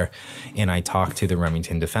was there and I talked to the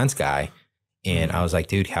Remington defense guy. And I was like,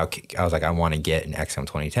 dude, I want to get an XM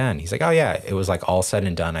 2010. He's like, oh yeah. It was like all said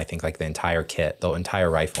and done. I think like the entire kit, the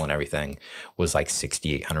entire rifle and everything was like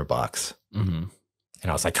 $6,800. And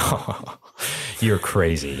I was like, oh, you're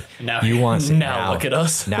crazy. Now look at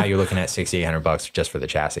us. Now you're looking at $6,800 just for the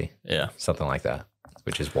chassis. Yeah. Something like that,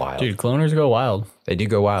 which is wild. Dude, cloners go wild. They do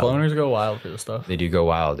go wild. Cloners go wild for this stuff. They do go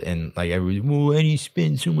wild. And like, why do you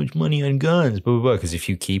spend so much money on guns? Blah, blah, blah. Because if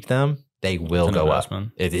you keep them, they will go up.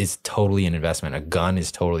 It is totally an investment. A gun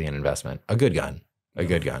is totally an investment. A good gun. A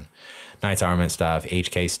good gun. Knight's Armament stuff,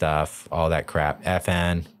 HK stuff, all that crap.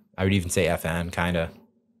 FN. I would even say FN, kind of.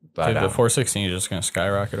 But dude, the 416 is just going to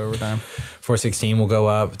skyrocket over time. 416 will go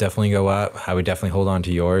up. Definitely go up. I would definitely hold on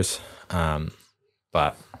to yours.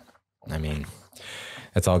 But, I mean,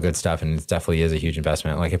 that's all good stuff. And it definitely is a huge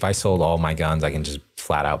investment. Like, if I sold all my guns, I can just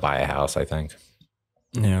flat out buy a house, I think.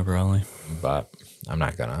 Yeah, probably. But I'm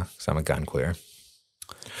not gonna, because I'm a gun queer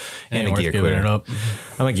and a gear queer.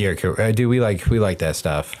 I'm a gear queer. We like that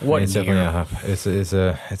stuff. What? I mean, it's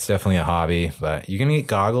definitely a hobby. But you gonna get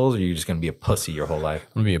goggles, or you just gonna be a pussy your whole life?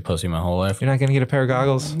 I'm gonna be a pussy my whole life. You're not gonna get a pair of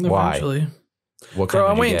goggles? Eventually. Why? What kind? Bro,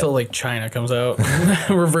 I'm waiting until like China comes out,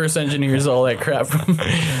 reverse engineers all that crap from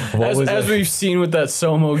as we've seen with that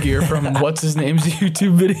Somo gear from what's his name's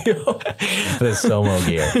YouTube video. The Somo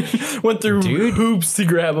gear went through hoops to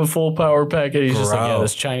grab a full power pack, and he's just like, yeah,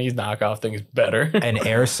 this Chinese knockoff thing is better. An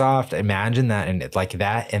airsoft, imagine that, and like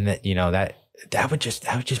that, and that, you know, that would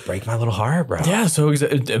just break my little heart, bro. Yeah, so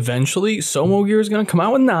eventually Somo gear is going to come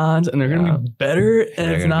out with nods, and they're going to be better,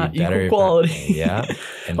 and it's not equal quality. Yeah.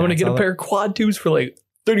 I'm going to get a pair of quad tubes for like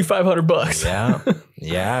 $3,500. Yeah.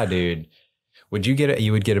 Yeah, dude. Would you get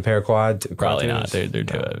a pair of quad tubes? Probably not. They're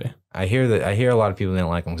too heavy. I hear a lot of people didn't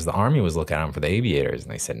like them because the Army was looking at them for the aviators,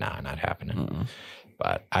 and they said, nah, not happening.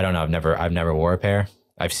 But I don't know. I've never wore a pair.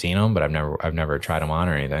 I've seen them, but I've never tried them on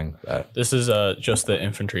or anything. But this is just the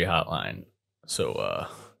infantry hotline. So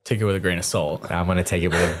take it with a grain of salt. I'm going to take it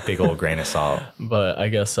with a big old grain of salt. But I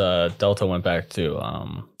guess Delta went back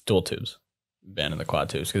to dual tubes, banning the quad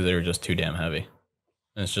tubes because they were just too damn heavy.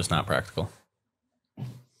 And it's just not practical.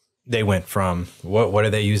 They went from, what are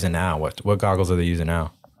they using now? What goggles are they using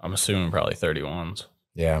now? I'm assuming probably 31s.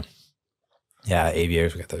 Yeah. Yeah,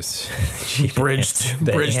 aviators, we got those bridged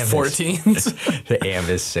 14s. The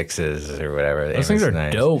Ambus 6s or whatever. Those things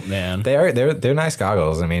are dope, man. They're nice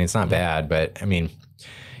goggles. I mean, it's not bad, but I mean,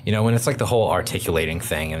 you know, when it's like the whole articulating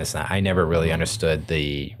thing, and it's not, I never really understood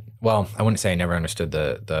I wouldn't say I never understood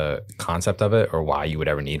the concept of it or why you would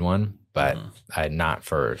ever need one, but I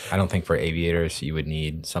don't think for aviators you would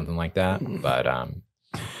need something like that, but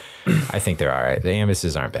I think they're all right. The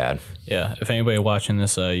Ambuses aren't bad. Yeah. If anybody watching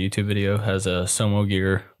this YouTube video has a Somo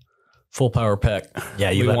gear full power pack,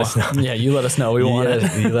 yeah, you let us know. Yeah, you let us know. We want it.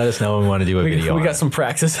 You let us know when we want to do a video. We got some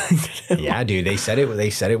practice. Yeah, dude. They said it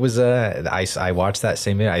was. I watched that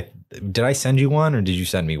same video. Did I send you one or did you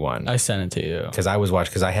send me one? I sent it to you because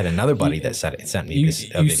I had another buddy that sent me this.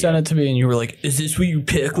 You sent it to me and you were like, "Is this what your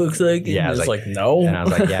pick looks like?" Yeah, I was like, "No." And I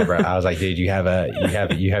was like, "Yeah, bro." I was like, "Dude, you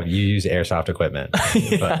use airsoft equipment."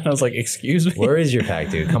 Yeah, and I was like, "Excuse me." Where is your pack,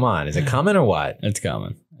 dude? Come on, is it coming or what? It's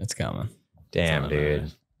coming. It's coming. Damn, dude.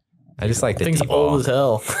 I just like the thing's D-ball. old as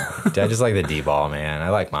hell. I just like the D-ball, man. I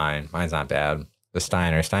like mine. Mine's not bad. The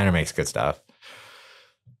Steiner makes good stuff.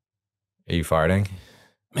 Are you farting?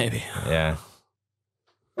 Maybe. Yeah.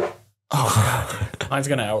 Oh, God. Mine's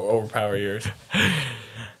going to overpower yours. I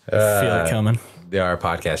feel it coming. Our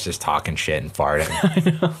podcast just talking shit and farting. I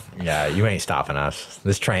know. Yeah, you ain't stopping us.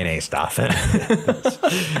 This train ain't stopping.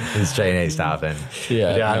 This train ain't stopping.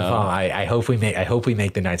 Yeah. No. I hope we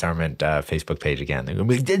make the Knights Armament Facebook page again. They're gonna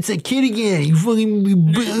be like, that's a kid again. You fucking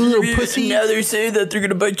little pussy. Now they're saying that they're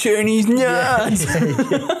gonna buy Chinese nuts.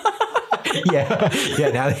 Yeah.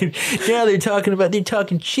 Now they're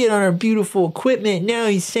talking shit on our beautiful equipment. Now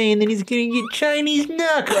he's saying that he's gonna get Chinese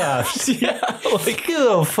knockoffs. Yeah, like you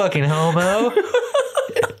little fucking homo.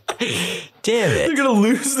 Damn it! They're gonna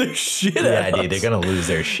lose their shit. Yeah, dude, they're gonna lose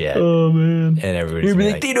their shit. Oh man! And everybody's gonna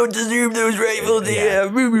be like, they don't deserve those rifles.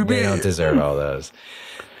 They don't deserve all those.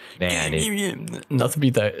 Man, dude. Nothing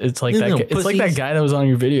beat that. It's like that. It's like that guy that was on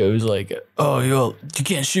your video who's like, "Oh, yo, you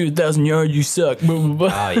can't shoot 1,000 yards. You suck."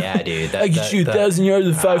 Oh yeah, dude. I can shoot 1,000 yards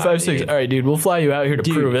with 5.56. All right, dude. We'll fly you out here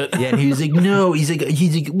to prove it. Yeah, and he was like, "No." He's like,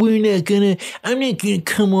 I'm not gonna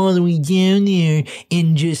come all the way down there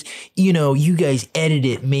and just, you guys edit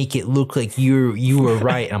it, make it look like you were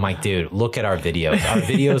right. And I'm like, dude, look at our videos. Our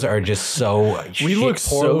videos are just so we look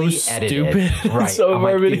so stupid. Right. Some of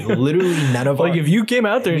our videos, literally none of like if you came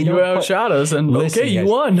out there and you outshot us, and listen, okay, you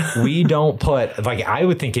won. We don't put like I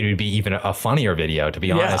would think it would be even a funnier video, to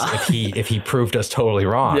be honest, if he proved us totally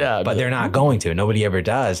wrong. Yeah, but they're not going to. Nobody ever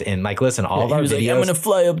does. And like, listen, all of our videos. Like, I'm gonna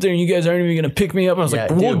fly up there, and you guys aren't even gonna pick me up. I was like,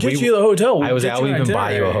 we'll get you the hotel. I'll even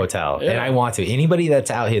buy you a hotel, and I want to. Anybody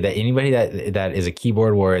that's out here, anybody that is a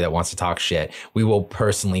keyboard warrior that wants to talk shit, we will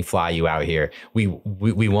personally fly you out here. We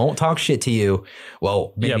won't talk shit to you.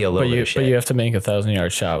 Well, maybe a little bit of shit. But you have to make a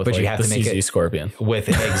 1,000-yard shot with you have the to make CZ Scorpion. With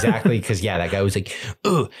exactly, because that guy was like,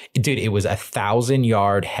 "Oh, dude, it was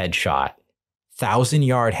 1,000-yard headshot."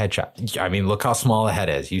 1,000-yard headshot. I mean, look how small the head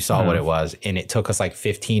is. You saw what it was, and it took us like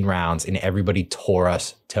 15 rounds, and everybody tore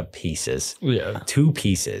us to pieces. Yeah, 2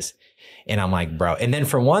 pieces. And I'm like, bro. And then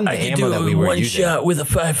for one, the ammo that we were using, one shot with a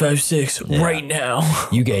 5.56 right now.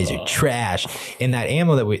 You guys are trash. And that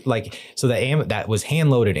ammo that we like, so the ammo that was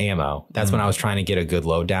hand loaded ammo. That's when I was trying to get a good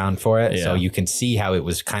load down for it. Yeah. So you can see how it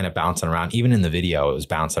was kind of bouncing around. Even in the video, it was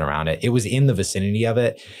bouncing around it. It was in the vicinity of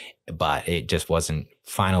it, but it just wasn't.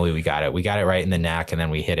 Finally, we got it. We got it right in the neck, and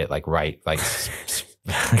then we hit it like right, like.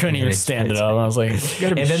 Couldn't even stand it up. I was like,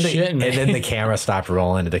 and then the camera stopped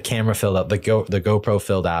rolling. The camera filled up. The GoPro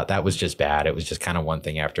filled out. That was just bad. It was just kind of one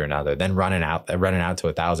thing after another. Then running out to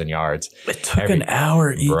 1,000 yards. It took an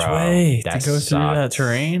hour each way to go through that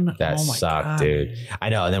terrain. That sucked, dude. I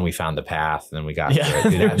know. And then we found the path. And then we got through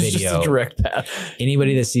that video. Just a direct path.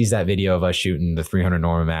 Anybody that sees that video of us shooting the 300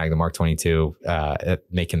 Norma Mag, the Mark 22,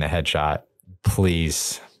 making the headshot,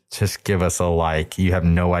 please just give us a like. You have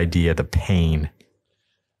no idea the pain.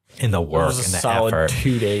 In the work, in the effort,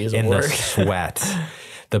 2 days in of work. the sweat,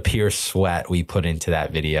 the pure sweat we put into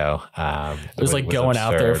that video. It was like going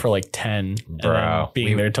out there for like 10, bro, and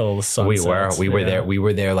being there till the sun. We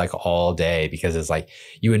were there like all day, because it's like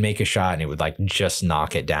you would make a shot and it would like just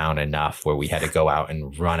knock it down enough where we had to go out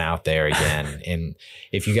and run out there again. And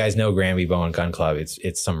if you guys know Granby Bowen Gun Club,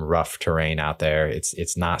 it's some rough terrain out there.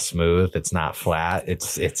 It's not smooth. It's not flat.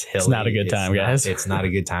 It's hilly. It's not a good time, guys. It's not a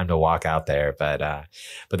good time to walk out there. But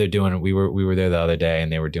they're doing. We were there the other day, and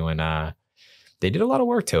they were doing. They did a lot of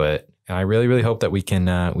work to it, and I really, really hope that we can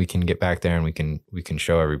get back there and we can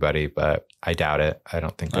show everybody. But I doubt it. I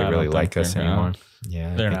don't think they really like us anymore.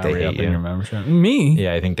 Yeah, they're not re-upping your membership. Me?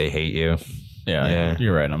 Yeah, I think they hate you. Yeah,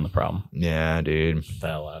 you're right on the problem. Yeah, dude. Get the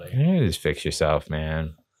hell out of here. Just fix yourself,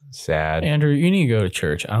 man. Sad. Andrew, you need to go to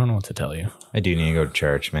church. I don't know what to tell you. I do need to go to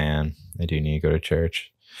church, man. I do need to go to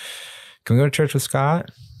church. Can we go to church with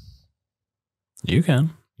Scott? You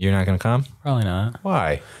can. You're not going to come? Probably not.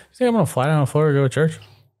 Why? You think I'm going to fly down to Florida to go to church?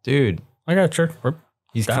 Dude. I got a church.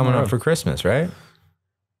 He's coming up for Christmas, right?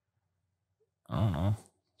 I don't know.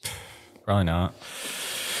 Probably not.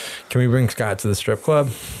 Can we bring Scott to the strip club?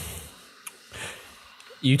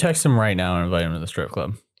 You text him right now and invite him to the strip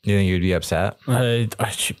club. You think you'd be upset? I'm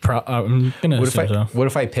gonna assume so. What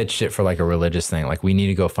if I pitched it for like a religious thing? Like, we need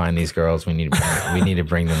to go find these girls. We need to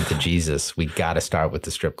bring them to Jesus. We got to start with the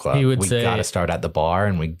strip club. We got to start at the bar,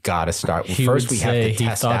 and we got to start. First, we have to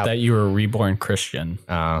test out. He thought that you were a reborn Christian.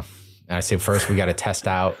 And I say first, we got to test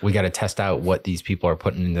out. We got to test out what these people are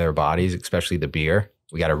putting in their bodies, especially the beer.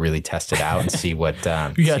 We got to really test it out and see what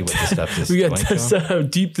the stuff is. We got to test out how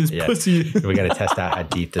deep this pussy is. We got to test out how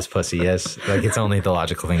deep this pussy is. Like, it's only the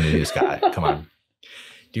logical thing to do, Scott. Come on.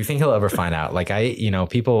 Do you think he'll ever find out? Like,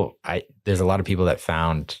 there's a lot of people that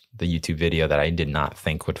found the YouTube video that I did not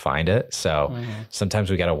think would find it. So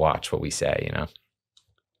sometimes we got to watch what we say,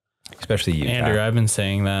 especially you, Andrew. I've been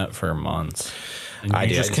saying that for months.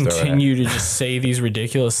 And you just continue to just say these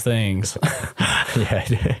ridiculous things. Yeah.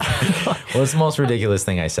 What's the most ridiculous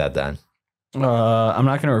thing I said then? I'm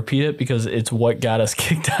not going to repeat it because it's what got us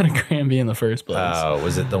kicked out of Granby in the first place. Oh,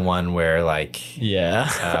 was it the one where like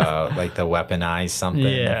like the weaponized something?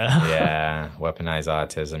 Yeah, weaponized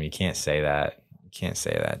autism. You can't say that. You can't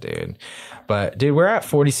say that, dude. But dude, we're at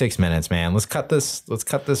 46 minutes, man. Let's cut this one. Let's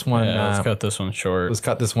cut this one short. Let's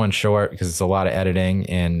cut this one short because it's a lot of editing,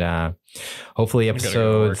 and hopefully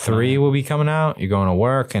episode 3 will be coming out. You're going to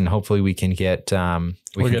work, and hopefully we can get some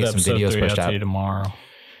videos pushed out tomorrow.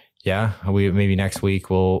 Yeah, maybe next week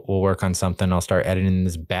we'll work on something. I'll start editing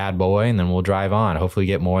this bad boy, and then we'll drive on. Hopefully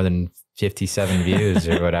get more than 57 views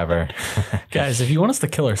or whatever. Guys, if you want us to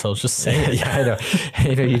kill ourselves, just say it. Yeah, I know.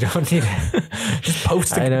 You know, you don't need to just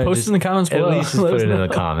post it in the comments below. At least just put it in the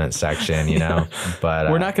comment section, you know.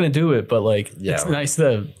 But we're not going to do it, but like, it's nice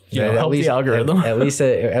to help the algorithm. At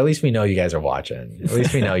least we know you guys are watching. At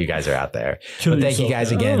least we know you guys are out there. But thank you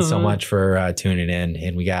guys again so much for tuning in,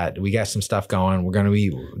 and we got some stuff going. We're gonna be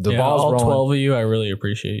the ball's all rolling. 12 of you. I really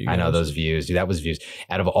appreciate you guys. I know those views, dude. That was views.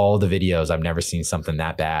 Out of all the videos, I've never seen something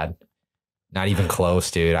that bad. Not even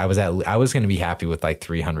close, dude. I was going to be happy with like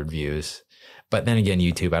 300 views. But then again,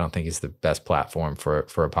 YouTube, I don't think is the best platform for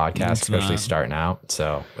a podcast, especially starting out.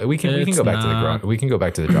 So we can go back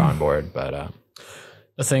to the drawing board. But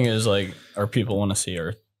the thing is, like, our people want to see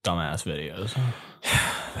our dumbass videos.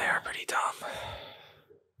 They are pretty dumb.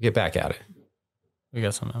 Get back at it. We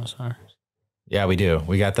got some MSR. Yeah, we do.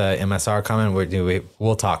 We got the MSR coming.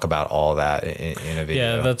 We'll talk about all that in a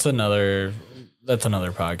video. Yeah, that's another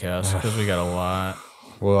podcast because we got a lot.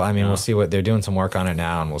 Well, I mean, we'll see what they're doing some work on it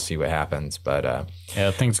now, and we'll see what happens. But yeah,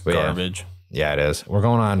 I think it's garbage. Yeah, it is. We're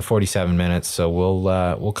going on 47 minutes, so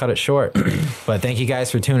we'll cut it short. But thank you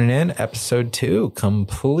guys for tuning in. Episode 2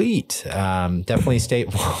 complete. Definitely stay.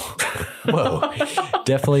 Whoa.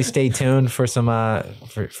 Definitely stay tuned for some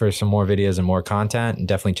for some more videos and more content. And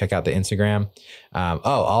definitely check out the Instagram.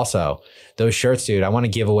 Also those shirts, dude. I want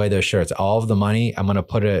to give away those shirts. All of the money, I'm gonna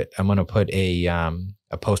put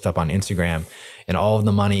a post up on Instagram, and all of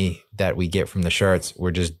the money that we get from the shirts,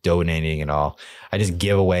 we're just donating it all. I just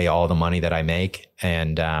give away all the money that I make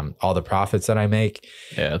and all the profits that I make.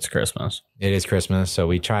 Yeah, it's Christmas. It is Christmas, so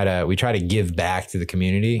we try to give back to the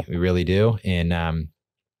community. We really do. And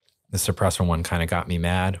the suppressor one kind of got me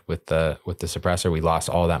mad with the suppressor. We lost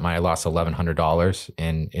all that money. I lost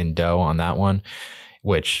 $1,100 in dough on that one,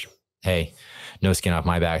 which, hey, no skin off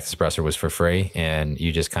my back. The suppressor was for free, and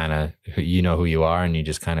you just kind of, you know who you are, and you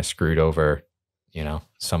just kind of screwed over, you know,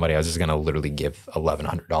 somebody. I was just going to literally give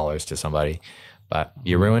 $1,100 to somebody, but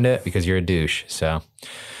you ruined it because you're a douche. So,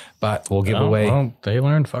 but we'll give away. Well, they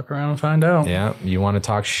learn, fuck around and find out. Yeah. You want to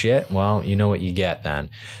talk shit? Well, you know what you get then.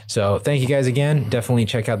 So thank you guys again. Definitely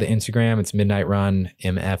check out the Instagram. It's MidnightRun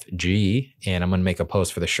MFG, and I'm going to make a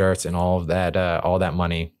post for the shirts and all of that, all that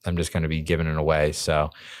money. I'm just going to be giving it away. So,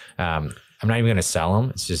 I'm not even going to sell them.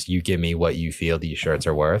 It's just you give me what you feel these shirts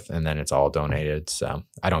are worth, and then it's all donated. So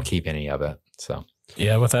I don't keep any of it. So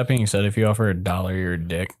yeah. With that being said, if you offer $1, you're a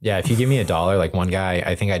dick. Yeah. If you give me $1, like one guy,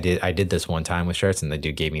 I think I did this one time with shirts, and the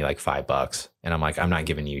dude gave me like $5, and I'm like, I'm not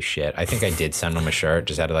giving you shit. I think I did send him a shirt.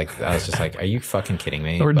 Just out of like, I was just like, are you fucking kidding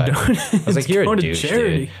me? But I was like, you're a douche,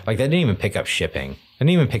 dude. Like that didn't even pick up shipping. I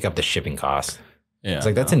didn't even pick up the shipping cost. Yeah. It's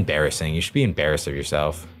like, that's embarrassing. You should be embarrassed of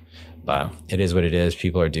yourself. But it is what it is.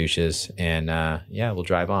 People are douches, and yeah, we'll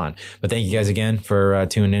drive on. But thank you guys again for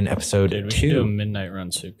tuning in. Episode 2. We should do a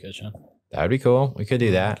MidnightRun soup kitchen. That would be cool. We could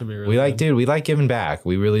do that. Really we like giving back.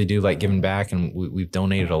 We really do like giving back, and we've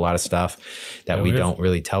donated a lot of stuff that we don't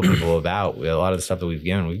really tell people about. A lot of the stuff that we've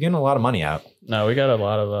given a lot of money out. No, we got a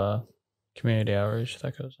lot of community outreach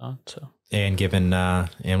that goes on. So and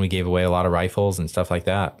we gave away a lot of rifles and stuff like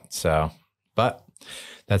that. So, but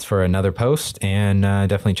that's for another post, and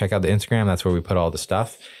definitely check out the Instagram. That's where we put all the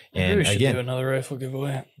stuff. And maybe we should do another rifle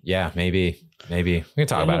giveaway. Yeah, maybe we can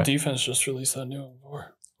talk about it. Defense just released that new M4.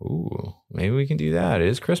 Ooh, maybe we can do that. It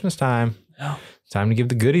is Christmas time. Yeah, time to give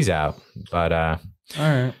the goodies out. But all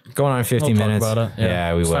right, going on 50 minutes. Talk about it.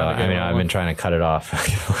 Yeah, we will. I mean, I've been trying to cut it off.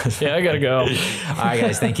 Yeah, I gotta go. All right,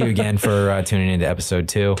 guys. Thank you again for tuning into episode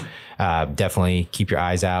 2. Definitely keep your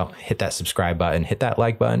eyes out. Hit that subscribe button. Hit that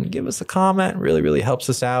like button. Give us a comment. Really, really helps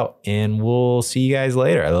us out. And we'll see you guys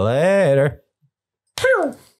later. Later.